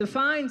To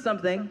find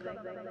something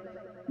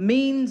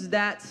means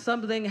that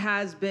something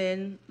has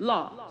been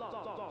lost.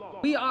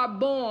 We are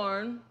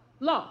born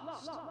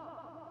lost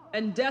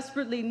and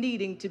desperately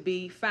needing to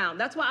be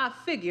found. That's why I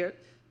figured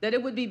that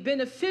it would be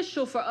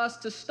beneficial for us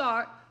to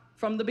start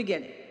from the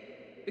beginning.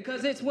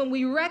 Because it's when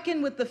we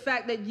reckon with the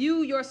fact that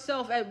you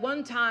yourself at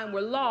one time were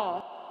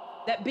lost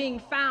that being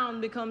found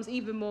becomes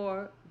even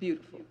more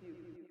beautiful.